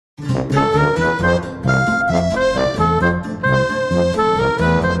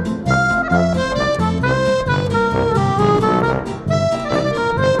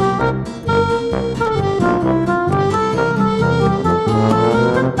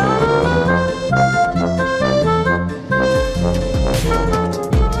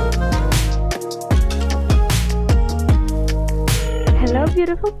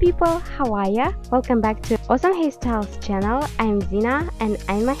people, how are ya? Welcome back to Awesome Hairstyles channel. I'm Zina and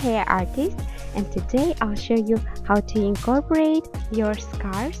I'm a hair artist, and today I'll show you how to incorporate your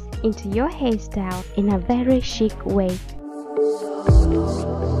scarves into your hairstyle in a very chic way.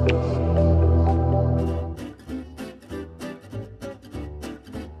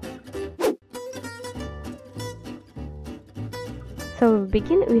 So we'll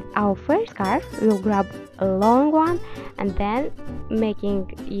begin with our first scarf. We'll grab a long one and then making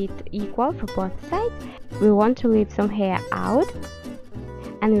it equal for both sides. We want to leave some hair out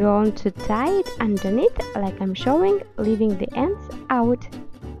and we want to tie it underneath like I'm showing, leaving the ends out.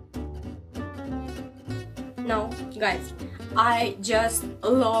 No, guys, I just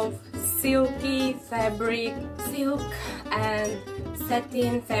love silky fabric, silk and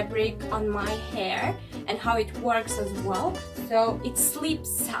satin fabric on my hair and how it works as well. So it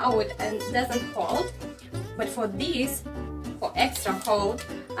slips out and doesn't hold. But for this, for extra hold,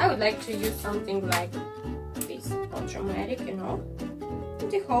 I would like to use something like this, dramatic, you know,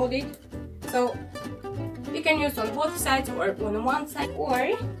 to hold it. So you can use on both sides or on one side,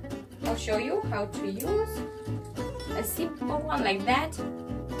 or I'll show you how to use a simple one like that.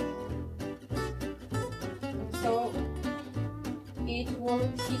 So it will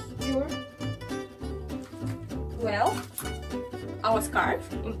secure well our scarf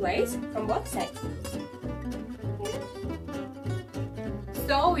in place from both sides.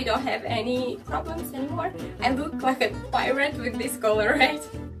 So we don't have any problems anymore. I look like a pirate with this color, right?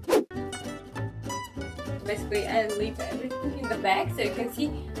 Basically, I leave everything in the back so you can see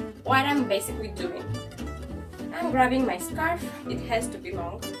what I'm basically doing. I'm grabbing my scarf, it has to be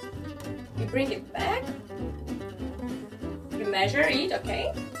long. You bring it back, you measure it,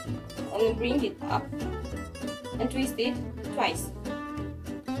 okay? And you bring it up and twist it twice.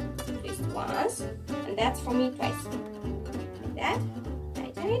 Twist once, and that's for me twice. Like that,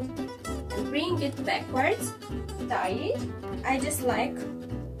 tighten it, and bring it backwards, tie it. I just like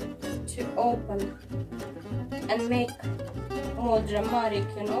to open and make more dramatic,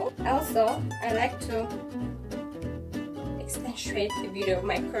 you know. Also, I like to accentuate the beauty of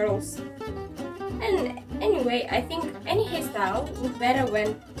my curls. And anyway, I think any hairstyle looks better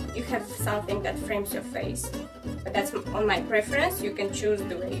when you have something that frames your face. But that's on my preference. You can choose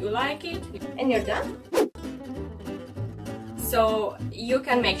the way you like it. And you're done. So you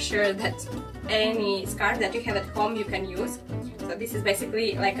can make sure that any scarf that you have at home you can use. So this is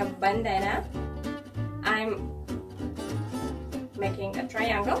basically like a bandana. I'm making a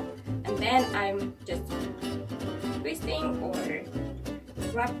triangle and then I'm just twisting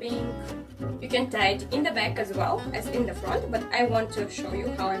or wrapping. You can tie it in the back as well as in the front, but I want to show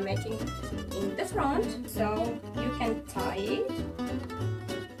you how I'm making in the front. So you can tie it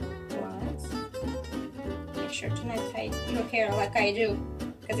once. Make sure to not tie your hair like I do,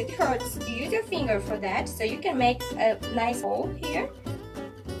 because it hurts. You use your finger for that, so you can make a nice hole here.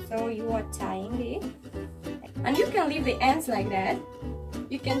 So you are tying it, and you can leave the ends like that.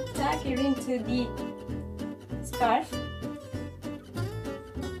 You can tuck it into the scarf.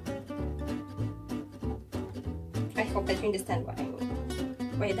 I hope that you understand what I mean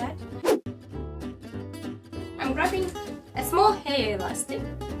by that. I'm grabbing a small hair elastic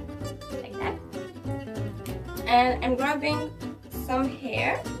like that, and I'm grabbing some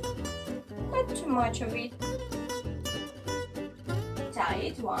hair, not too much of it. Tie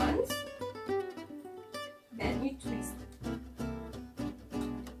it once, then you twist.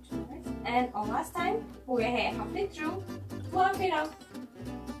 And one last time, pull your hair halfway through, flop it up.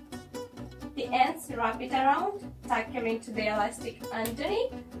 The ends, wrap it around, tuck it into the elastic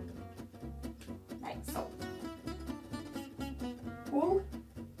underneath, like so. Pull.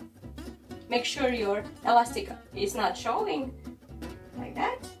 Make sure your elastic is not showing, like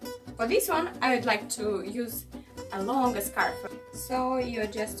that. For this one, I would like to use a longer scarf. So you're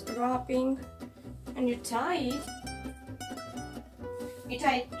just wrapping and you tie it. You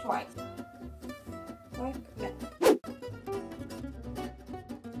tie it twice, like that.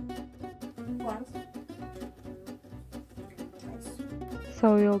 Once.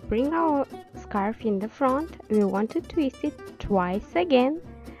 So we'll bring our scarf in the front. We want to twist it twice again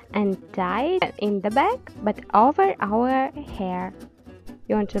and tie it in the back, but over our hair.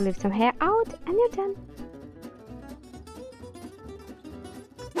 You want to leave some hair out and you're done.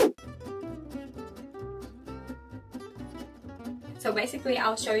 So basically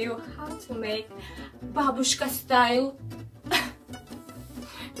I'll show you how to make babushka style.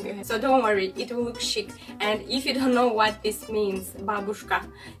 So don't worry, it will look chic. And if you don't know what this means, babushka,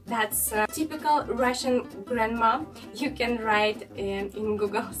 that's a typical Russian grandma. You can write in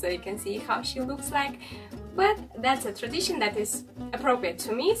Google so you can see how she looks like. but that's a tradition that is appropriate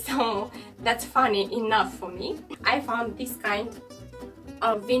to me, so that's funny enough for me. I found this kind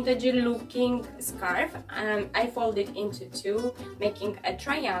of vintage looking scarf and I fold it into two, making a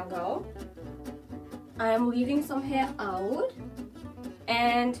triangle. I am leaving some hair out,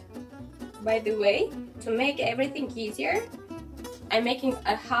 and by the way, to make everything easier, I'm making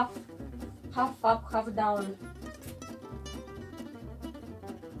a half up, half down.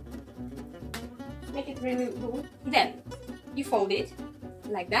 Make it really loose. Then you fold it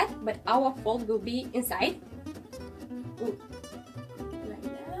like that, but our fold will be inside. Ooh. Like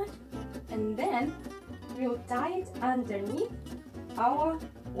that. And then we'll tie it underneath our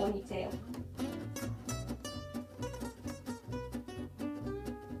ponytail.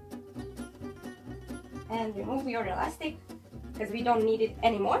 And remove your elastic because we don't need it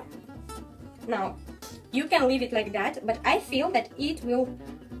anymore. Now you can leave it like that, but I feel that it will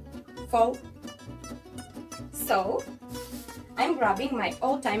fall. So I'm grabbing my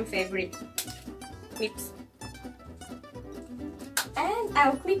all-time favorite clips and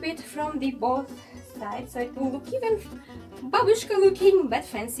I'll clip it from the both sides so it will look even babushka looking but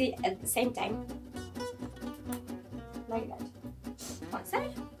fancy at the same time. Like that. One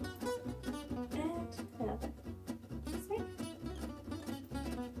side and another side.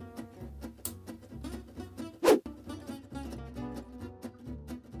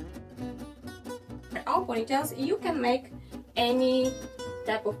 Our ponytails, you can make any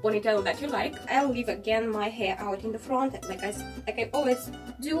type of ponytail that you like. I'll leave again my hair out in the front like I always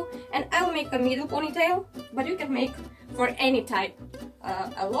do, and I'll make a middle ponytail, but you can make for any type,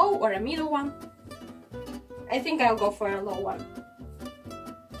 a low or a middle one. I think I'll go for a low one.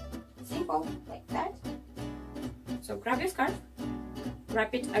 Simple, like that. So grab your scarf,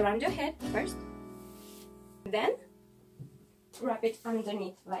 wrap it around your head first, then wrap it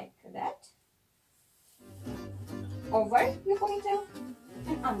underneath like that, over your ponytail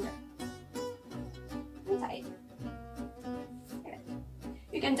and under, and tie it. Okay.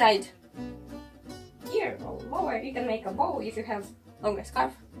 You can tie it here or lower. You can make a bow if you have longer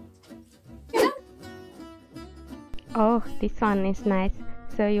scarf. You're done. Oh, this one is nice.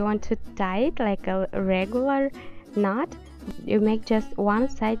 So you want to tie it like a regular knot. You make just one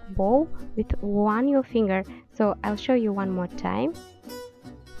side bow with one your finger. So I'll show you one more time.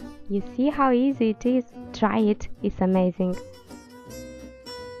 You see how easy it is? Try it, it's amazing.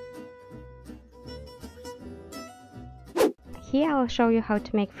 Here I'll show you how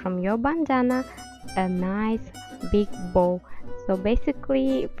to make from your bandana a nice big bow. So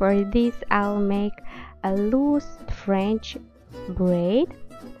basically for this I'll make a loose French braid.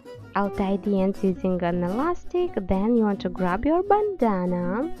 I'll tie the ends using an elastic. Then you want to grab your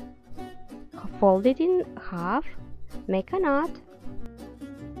bandana, fold it in half, make a knot,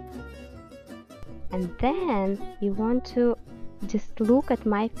 and then you want to just look at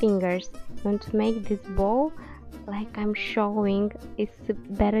my fingers. You want to make this bow like I'm showing. It's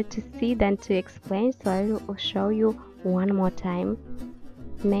better to see than to explain, so I will show you one more time.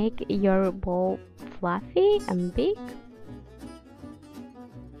 Make your bow fluffy and big.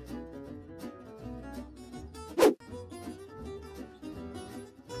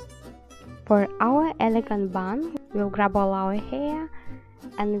 For our elegant bun, we'll grab all our hair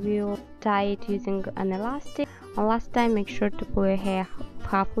and we'll tie it using an elastic. One last time, make sure to pull your hair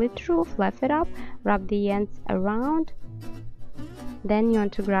halfway through, fluff it up, wrap the ends around. Then you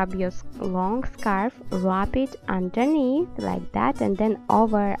want to grab your long scarf, wrap it underneath like that, and then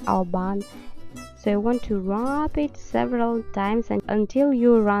over our bun. So you want to wrap it several times until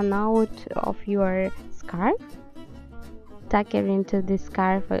you run out of your scarf. Tuck it into the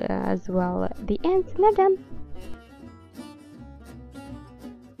scarf as well, the ends, and they're done.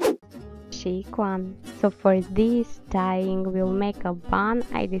 Chic one. So for this tying, we'll make a bun.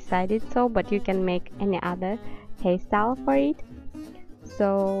 I decided so, but you can make any other hairstyle for it.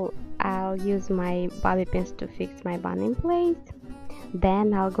 So I'll use my bobby pins to fix my bun in place.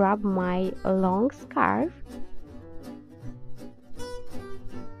 Then I'll grab my long scarf.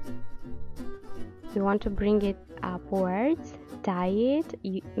 You want to bring it upwards, tie it,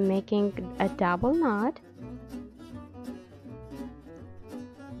 making a double knot.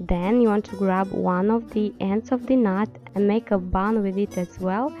 Then you want to grab one of the ends of the knot and make a bun with it as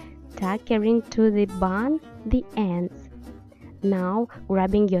well. Tuck into the bun the ends. Now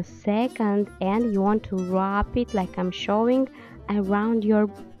grabbing your second end, you want to wrap it like I'm showing around your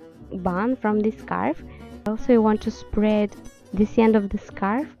bun from the scarf. Also you want to spread this end of the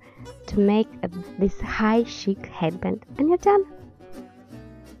scarf to make this high chic headband, and you're done.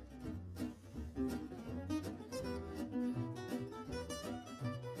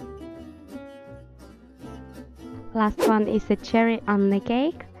 Last one is a cherry on the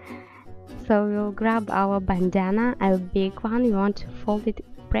cake. So we'll grab our bandana, a big one. We want to fold it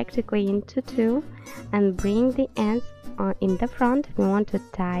practically into two and bring the ends in the front. We want to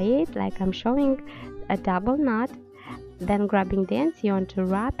tie it like I'm showing, a double knot. Then grabbing the ends, you want to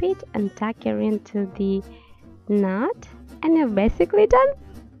wrap it and tuck it into the knot, and you're basically done.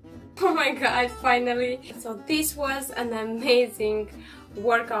 Oh my god, finally! So this was an amazing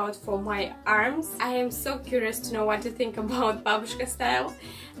workout for my arms. I am so curious to know what you think about babushka style,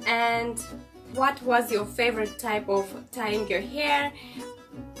 and what was your favorite type of tying your hair.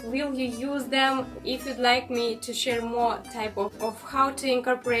 Will you use them? If you'd like me to share more type of how to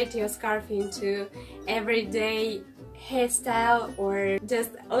incorporate your scarf into everyday hairstyle, or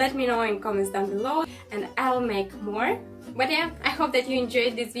just let me know in comments down below and I'll make more. But yeah, I hope that you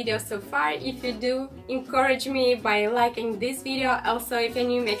enjoyed this video so far. If you do, encourage me by liking this video. Also, if you're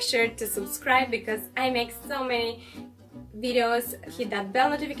new, make sure to subscribe because I make so many videos. Hit that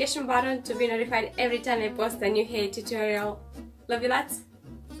bell notification button to be notified every time I post a new hair tutorial. Love you lots.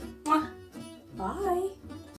 Bye.